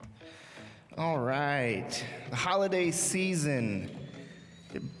All right. The holiday season,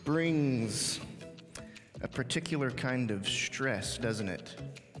 it brings a particular kind of stress, doesn't it?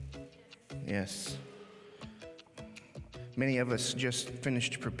 Yes. Many of us just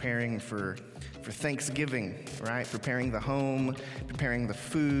finished preparing for Thanksgiving, right? Preparing the home, preparing the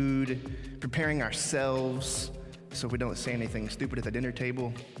food, preparing ourselves so we don't say anything stupid at the dinner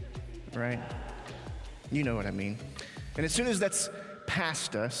table, right? You know what I mean. And as soon as that's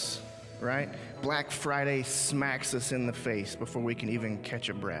past us, right, Black Friday smacks us in the face before we can even catch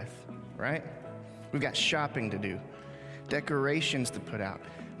a breath, right? We've got shopping to do, decorations to put out.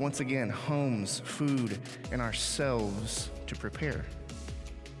 Once again, homes, food, and ourselves to prepare,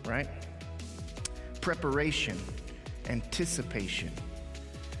 right? Preparation, anticipation.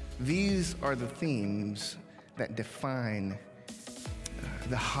 These are the themes that define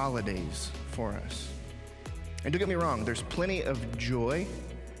the holidays for us. And don't get me wrong, there's plenty of joy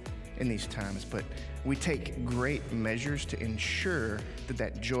in these times, but we take great measures to ensure that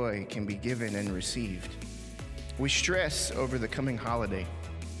that joy can be given and received. We stress over the coming holiday,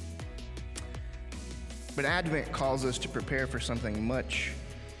 but Advent calls us to prepare for something much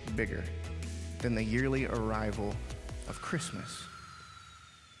bigger than the yearly arrival of Christmas.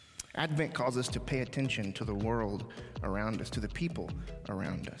 Advent calls us to pay attention to the world around us, to the people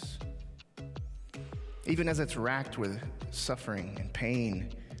around us. Even as it's racked with suffering and pain,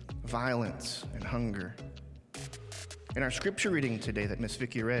 violence and hunger. In our scripture reading today that Miss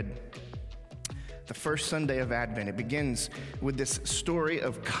Vicky read, the first Sunday of Advent, it begins with this story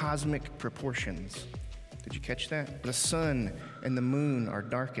of cosmic proportions. Did you catch that? The sun and the moon are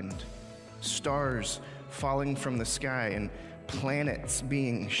darkened, stars falling from the sky, and planets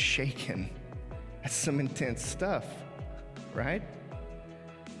being shaken. That's some intense stuff, right?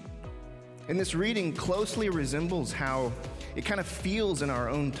 And this reading closely resembles how it kind of feels in our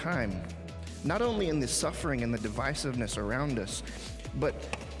own time, not only in the suffering and the divisiveness around us, but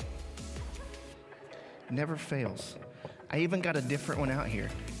it never fails. I even got a different one out here,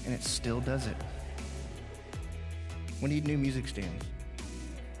 and it still does it. We need new music stands.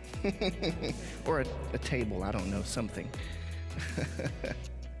 Or a table, I don't know, something.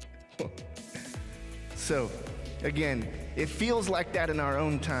 So, again, it feels like that in our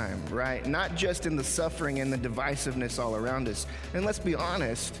own time, right? Not just in the suffering and the divisiveness all around us. And let's be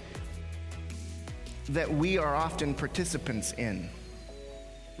honest, that we are often participants in,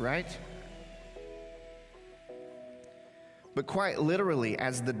 right? But quite literally,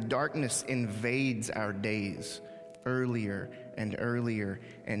 as the darkness invades our days, earlier and earlier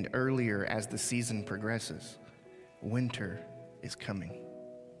and earlier as the season progresses, winter is coming.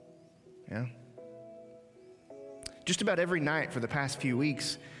 Yeah? Just about every night for the past few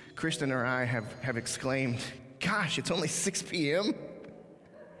weeks, Kristen or I have exclaimed, gosh, it's only 6 p.m.?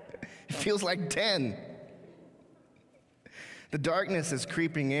 It feels like 10. The darkness is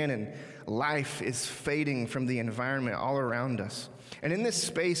creeping in and life is fading from the environment all around us. And in this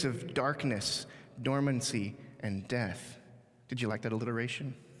space of darkness, dormancy, and death, did you like that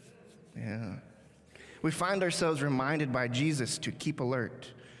alliteration? Yeah. We find ourselves reminded by Jesus to keep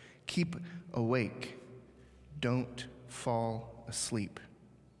alert, keep awake, don't fall asleep.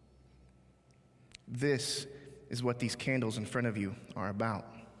 This is what these candles in front of you are about.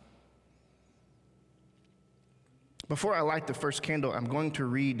 Before I light the first candle, I'm going to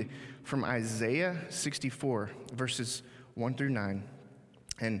read from Isaiah 64, verses 1 through 9.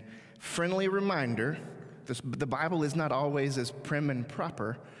 And friendly reminder, the Bible is not always as prim and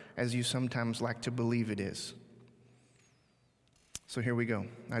proper as you sometimes like to believe it is. So here we go.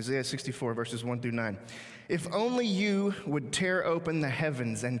 Isaiah 64, verses 1 through 9. If only you would tear open the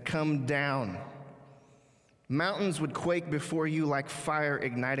heavens and come down. Mountains would quake before you like fire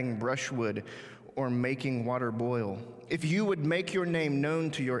igniting brushwood or making water boil. If you would make your name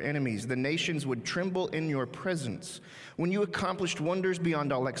known to your enemies, the nations would tremble in your presence. When you accomplished wonders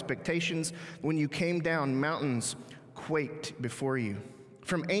beyond all expectations, when you came down, mountains quaked before you.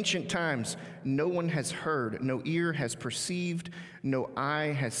 From ancient times, no one has heard, no ear has perceived, no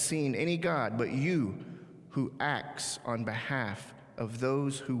eye has seen any God but you who acts on behalf of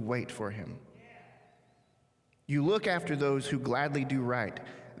those who wait for him. You look after those who gladly do right.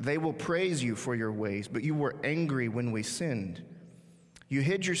 They will praise you for your ways, but you were angry when we sinned. You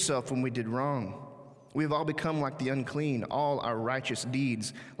hid yourself when we did wrong. We have all become like the unclean, all our righteous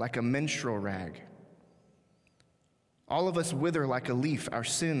deeds like a menstrual rag. All of us wither like a leaf, our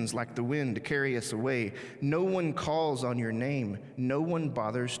sins like the wind carry us away. No one calls on your name, no one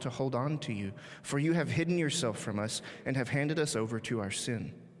bothers to hold on to you, for you have hidden yourself from us and have handed us over to our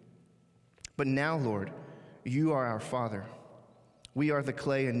sin. But now, Lord, you are our Father. We are the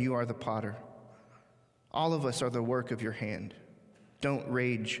clay and you are the potter. All of us are the work of your hand. Don't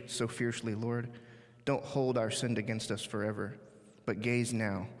rage so fiercely, Lord. Don't hold our sin against us forever, but gaze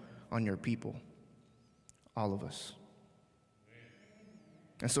now on your people, all of us.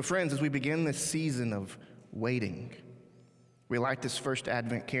 And so, friends, as we begin this season of waiting, we light this first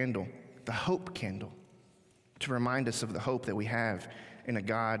Advent candle, the hope candle, to remind us of the hope that we have in a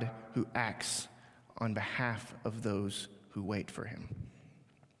God who acts on behalf of those who wait for him.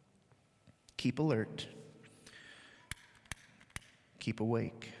 Keep alert. Keep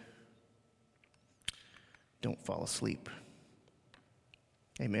awake. Don't fall asleep.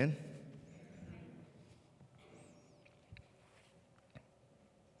 Amen.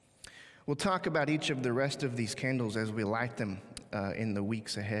 We'll talk about each of the rest of these candles as we light them in the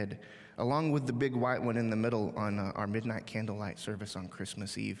weeks ahead, along with the big white one in the middle on our midnight candlelight service on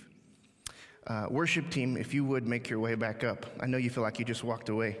Christmas Eve. Worship team, if you would make your way back up. I know you feel like you just walked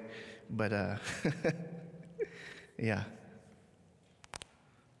away, but yeah.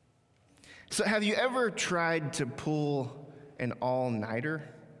 So have you ever tried to pull an all-nighter?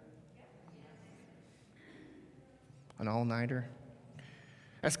 An all-nighter?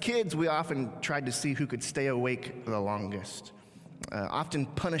 As kids, we often tried to see who could stay awake the longest, often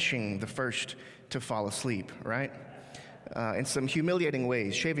punishing the first to fall asleep, right? In some humiliating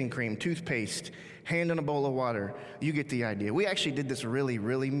ways, shaving cream, toothpaste, hand in a bowl of water. You get the idea. We actually did this really,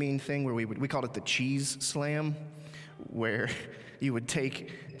 really mean thing where we called it the cheese slam, where you would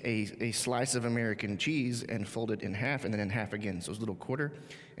take a slice of American cheese and fold it in half and then in half again, so it was a little quarter,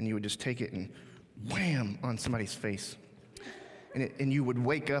 and you would just take it and wham on somebody's face. And you would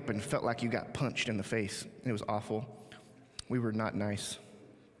wake up and felt like you got punched in the face. It was awful. We were not nice.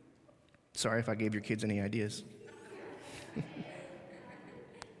 Sorry if I gave your kids any ideas.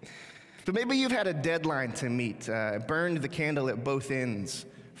 But maybe you've had a deadline to meet, burned the candle at both ends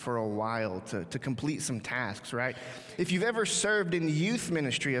for a while to complete some tasks, right? If you've ever served in youth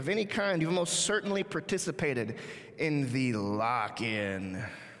ministry of any kind, you've most certainly participated in the lock-in.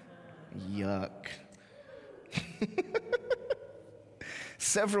 Yuck.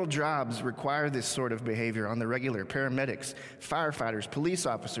 Several jobs require this sort of behavior on the regular. Paramedics, firefighters, police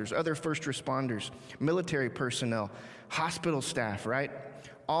officers, other first responders, military personnel, hospital staff, right?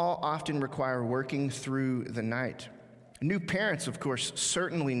 All often require working through the night. New parents, of course,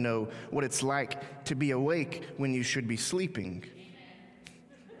 certainly know what it's like to be awake when you should be sleeping.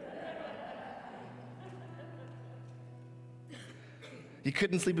 You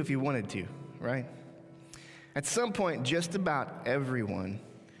couldn't sleep if you wanted to, right? At some point, just about everyone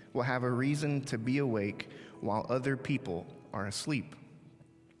will have a reason to be awake while other people are asleep,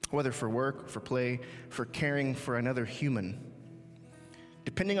 whether for work, for play, for caring for another human.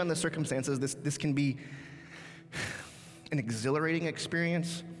 Depending on the circumstances, this can be an exhilarating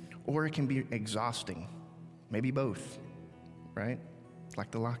experience, or it can be exhausting. Maybe both, right?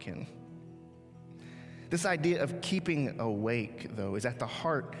 Like the lock-in. This idea of keeping awake, though, is at the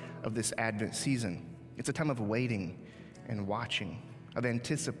heart of this Advent season. It's a time of waiting and watching, of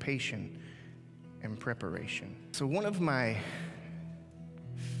anticipation and preparation. So one of my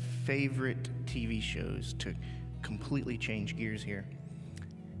favorite TV shows, to completely change gears here,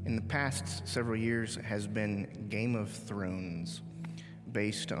 in the past several years has been Game of Thrones,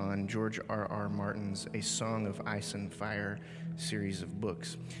 based on George R.R. Martin's A Song of Ice and Fire series of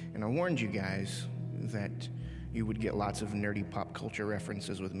books. And I warned you guys that you would get lots of nerdy pop culture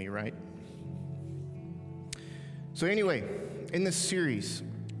references with me, right? So anyway, in this series,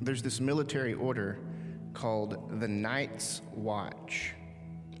 there's this military order called the Night's Watch.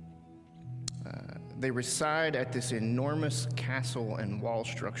 They reside at this enormous castle and wall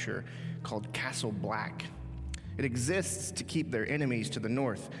structure called Castle Black. It exists to keep their enemies to the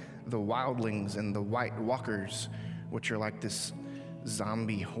north, the wildlings and the White Walkers, which are like this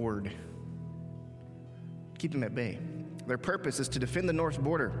zombie horde. Keep them at bay. Their purpose is to defend the north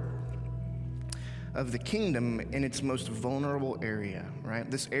border of the kingdom in its most vulnerable area,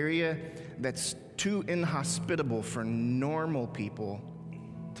 right? This area that's too inhospitable for normal people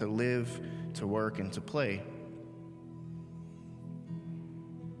to live, to work, and to play.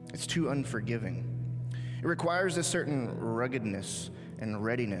 It's too unforgiving. It requires a certain ruggedness and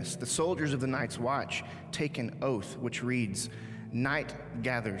readiness. The soldiers of the Night's Watch take an oath which reads, "Night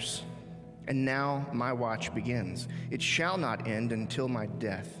gathers, and now my watch begins. It shall not end until my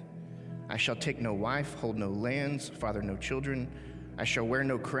death. I shall take no wife, hold no lands, father no children. I shall wear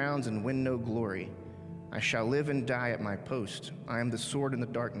no crowns and win no glory. I shall live and die at my post. I am the sword in the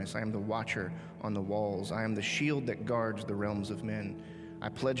darkness. I am the watcher on the walls. I am the shield that guards the realms of men. I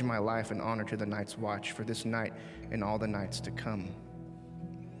pledge my life and honor to the Night's Watch for this night and all the nights to come."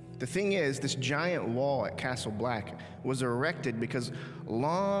 The thing is, this giant wall at Castle Black was erected because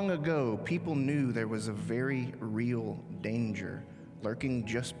long ago people knew there was a very real danger lurking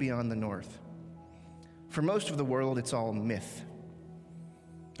just beyond the north. For most of the world, it's all myth,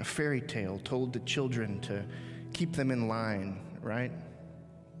 a fairy tale told to children to keep them in line, right?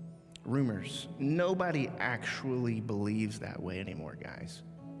 Rumors. Nobody actually believes that way anymore, guys.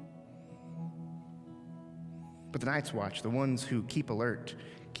 But the Night's Watch, the ones who keep alert,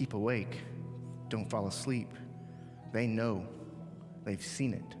 keep awake, don't fall asleep, they know. They've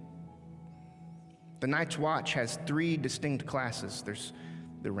seen it. The Night's Watch has 3 distinct classes. There's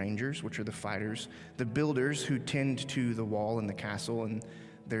the Rangers, which are the fighters, the builders who tend to the wall and the castle, and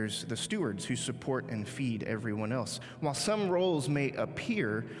there's the stewards who support and feed everyone else. While some roles may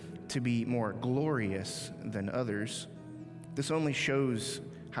appear to be more glorious than others, this only shows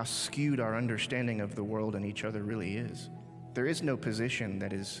how skewed our understanding of the world and each other really is. There is no position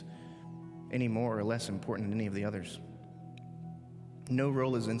that is any more or less important than any of the others. No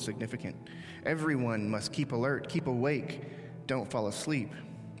role is insignificant. Everyone must keep alert, keep awake, don't fall asleep.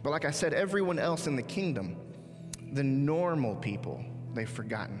 But like I said, everyone else in the kingdom, the normal people, they've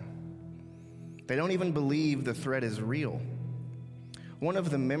forgotten. They don't even believe the threat is real. One of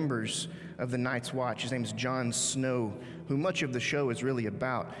the members of the Night's Watch, his name's Jon Snow, who much of the show is really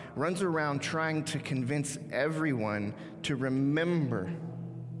about, runs around trying to convince everyone to remember.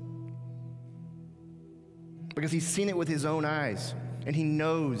 Because he's seen it with his own eyes, and he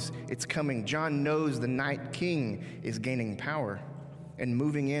knows it's coming. Jon knows the Night King is gaining power and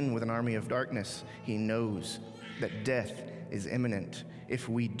moving in with an army of darkness. He knows that death is imminent if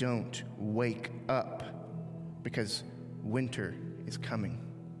we don't wake up, because winter is coming.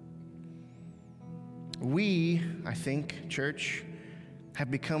 We, I think, church, have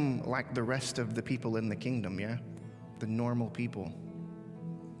become like the rest of the people in the kingdom, yeah? The normal people.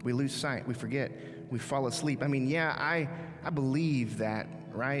 We lose sight, we forget, we fall asleep. I mean, yeah, I believe that,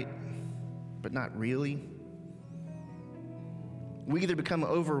 right? But not really. We either become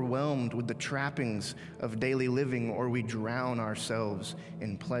overwhelmed with the trappings of daily living or we drown ourselves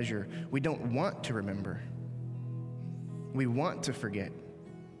in pleasure. We don't want to remember. We want to forget.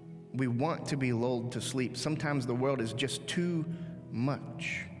 We want to be lulled to sleep. Sometimes the world is just too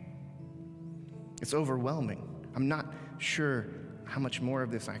much. It's overwhelming. I'm not sure how much more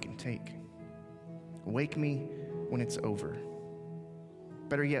of this I can take. Wake me when it's over.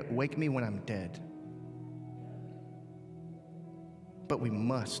 Better yet, wake me when I'm dead. But we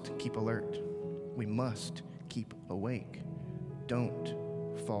must keep alert. We must keep awake. Don't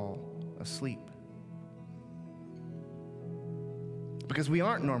fall asleep. Because we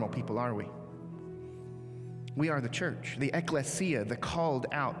aren't normal people, are we? We are the church, the ecclesia, the called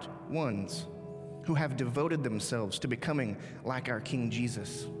out ones who have devoted themselves to becoming like our King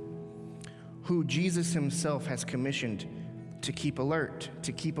Jesus, who Jesus himself has commissioned to keep alert,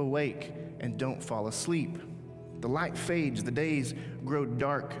 to keep awake, and don't fall asleep. The light fades, the days grow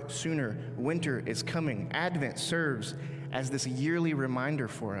dark sooner, winter is coming. Advent serves as this yearly reminder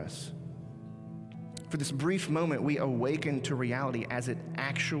for us. For this brief moment, we awaken to reality as it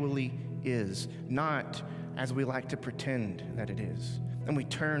actually is, not as we like to pretend that it is. And we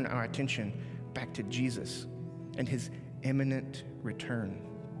turn our attention back to Jesus and his imminent return.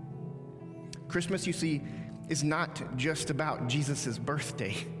 Christmas, you see, is not just about Jesus'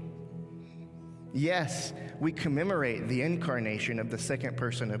 birthday. Yes, we commemorate the incarnation of the second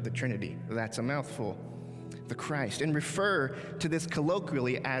person of the Trinity. That's a mouthful. The Christ. And refer to this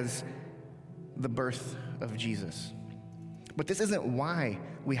colloquially as the birth of Jesus. But this isn't why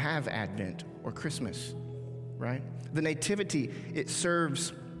we have Advent or Christmas, right? The Nativity, it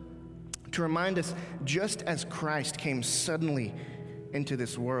serves to remind us just as Christ came suddenly into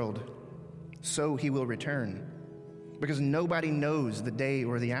this world, so he will return. Because nobody knows the day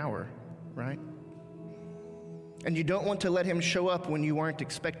or the hour, right? And you don't want to let him show up when you aren't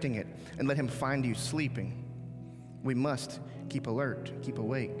expecting it and let him find you sleeping. We must keep alert, keep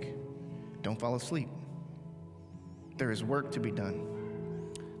awake. Don't fall asleep. There is work to be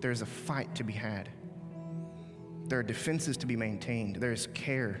done. There is a fight to be had. There are defenses to be maintained. There is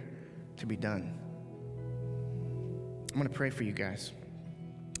care to be done. I'm going to pray for you guys.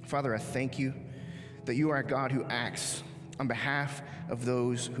 Father, I thank you that you are a God who acts on behalf of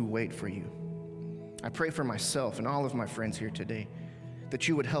those who wait for you. I pray for myself and all of my friends here today that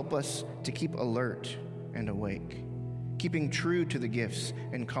you would help us to keep alert and awake, keeping true to the gifts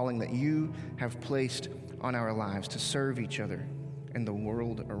and calling that you have placed on our lives to serve each other and the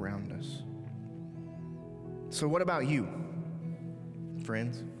world around us. So what about you,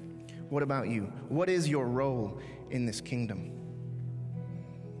 friends? What about you? What is your role in this kingdom?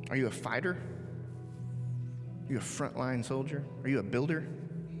 Are you a fighter? Are you a frontline soldier? Are you a builder?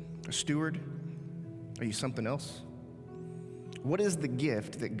 A steward? Are you something else? What is the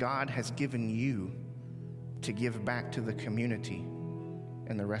gift that God has given you to give back to the community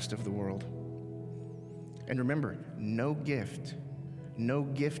and the rest of the world? And remember, no gift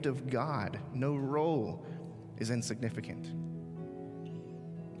of God, no role is insignificant.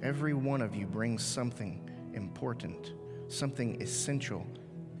 Every one of you brings something important, something essential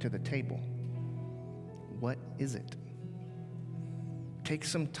to the table. What is it? Take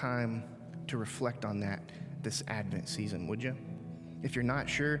some time to reflect on that this Advent season, would you? If you're not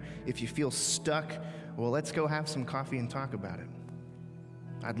sure, if you feel stuck, well, let's go have some coffee and talk about it.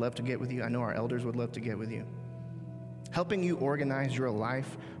 I'd love to get with you. I know our elders would love to get with you. Helping you organize your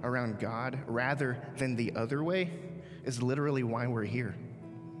life around God rather than the other way is literally why we're here.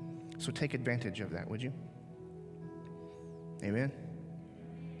 So take advantage of that, would you? Amen?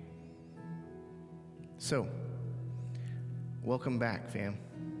 So, welcome back, fam.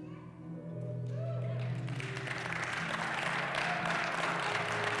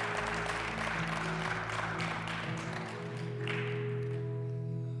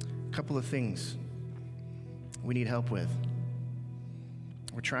 A couple of things we need help with.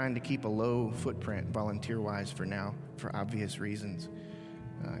 We're trying to keep a low footprint volunteer-wise for now, for obvious reasons,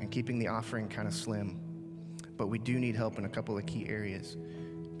 and keeping the offering kind of slim. But we do need help in a couple of key areas.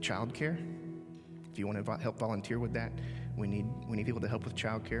 Childcare. If you want to help volunteer with that, we need people to help with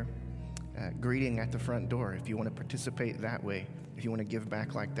childcare. Greeting at the front door. If you want to participate that way, if you want to give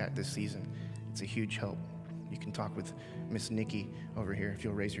back like that this season, it's a huge help. You can talk with Miss Nikki over here if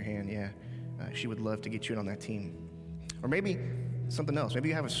you'll raise your hand. Yeah, she would love to get you in on that team. Or maybe something else. Maybe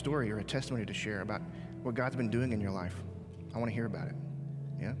you have a story or a testimony to share about what God's been doing in your life. I want to hear about it.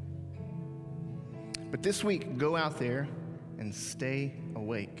 Yeah? But this week, go out there and stay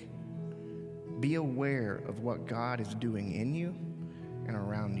awake. Be aware of what God is doing in you and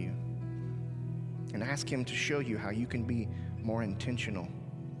around you. And ask Him to show you how you can be more intentional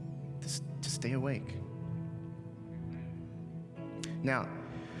to stay awake. Now,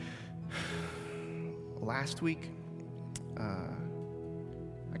 last week,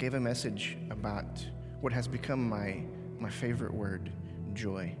 I gave a message about what has become my favorite word,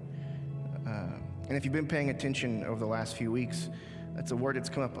 joy. And if you've been paying attention over the last few weeks, that's a word that's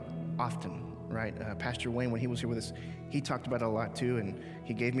come up often, right? Pastor Wayne, when he was here with us, he talked about it a lot too, and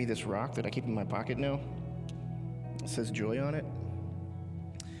he gave me this rock that I keep in my pocket now. It says joy on it.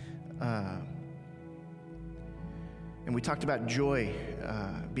 And we talked about joy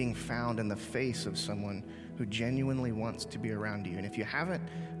being found in the face of someone who genuinely wants to be around you. And if you haven't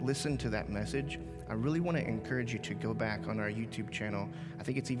listened to that message, I really want to encourage you to go back on our YouTube channel. I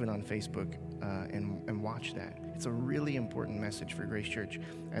think it's even on Facebook, and watch that. It's a really important message for Grace Church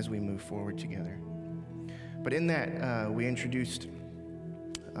as we move forward together. But in that, we introduced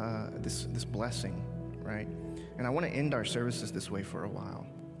this blessing, right? And I want to end our services this way for a while.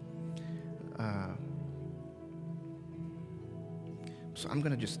 So I'm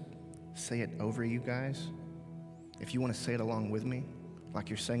going to just say it over you guys. If you want to say it along with me, like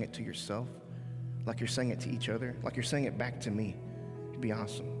you're saying it to yourself, like you're saying it to each other, like you're saying it back to me, it'd be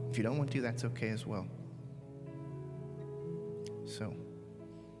awesome. If you don't want to, that's okay as well. So,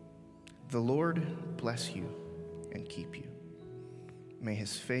 the Lord bless you and keep you. May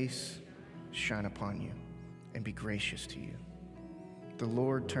His face shine upon you and be gracious to you. The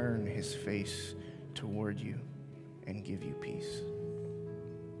Lord turn His face toward you and give you peace.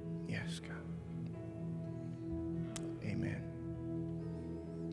 Yes, God.